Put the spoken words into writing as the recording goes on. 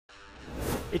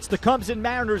It's the Cubs and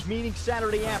Mariners meeting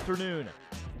Saturday afternoon.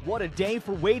 What a day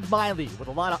for Wade Miley, with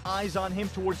a lot of eyes on him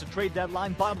towards the trade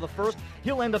deadline. Bottom of the first,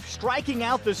 he'll end up striking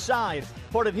out the side,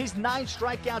 part of his 9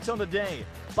 strikeouts on the day.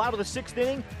 Bottom of the 6th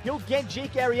inning, he'll get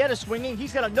Jake Arrieta swinging.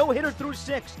 He's got a no-hitter through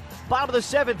 6. Bottom of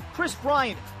the 7th, Chris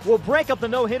Bryant will break up the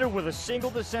no-hitter with a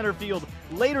single to center field.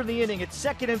 Later in the inning, it's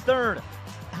 2nd and 3rd.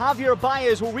 Javier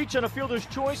Baez will reach on a fielder's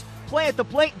choice, play at the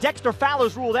plate. Dexter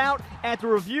Fowler's ruled out. At the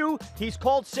review, he's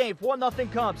called safe.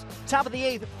 1-0 Cubs. Top of the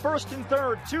 8th, 1st and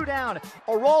 3rd, 2 down.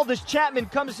 Aroldis Chapman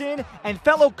comes in, and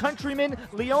fellow countryman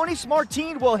Leonys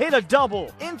Martin will hit a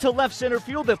double into left center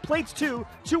field. The plate's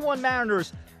 2-1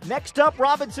 Mariners. Next up,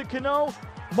 Robinson Cano.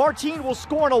 Martin will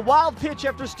score on a wild pitch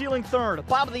after stealing 3rd.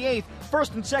 Bottom of the 8th,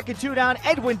 1st and 2nd, 2 down.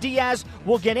 Edwin Diaz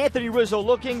will get Anthony Rizzo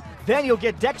looking. Then he'll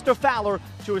get Dexter Fowler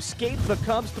to escape the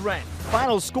Cubs' threat.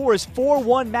 Final score is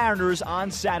 4-1 Mariners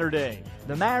on Saturday.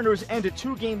 The Mariners end a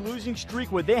 2-game losing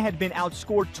streak where they had been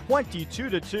outscored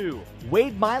 22-2.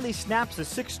 Wade Miley snaps a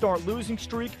 6-start losing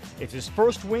streak. It's his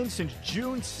first win since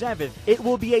June 7th. It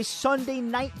will be a Sunday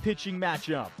night pitching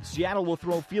matchup. Seattle will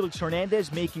throw Felix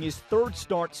Hernandez, making his 3rd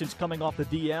start since coming off the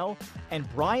DL. And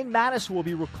Brian Mattis will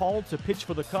be recalled to pitch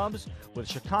for the Cubs, with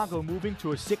Chicago moving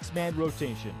to a 6-man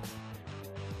rotation.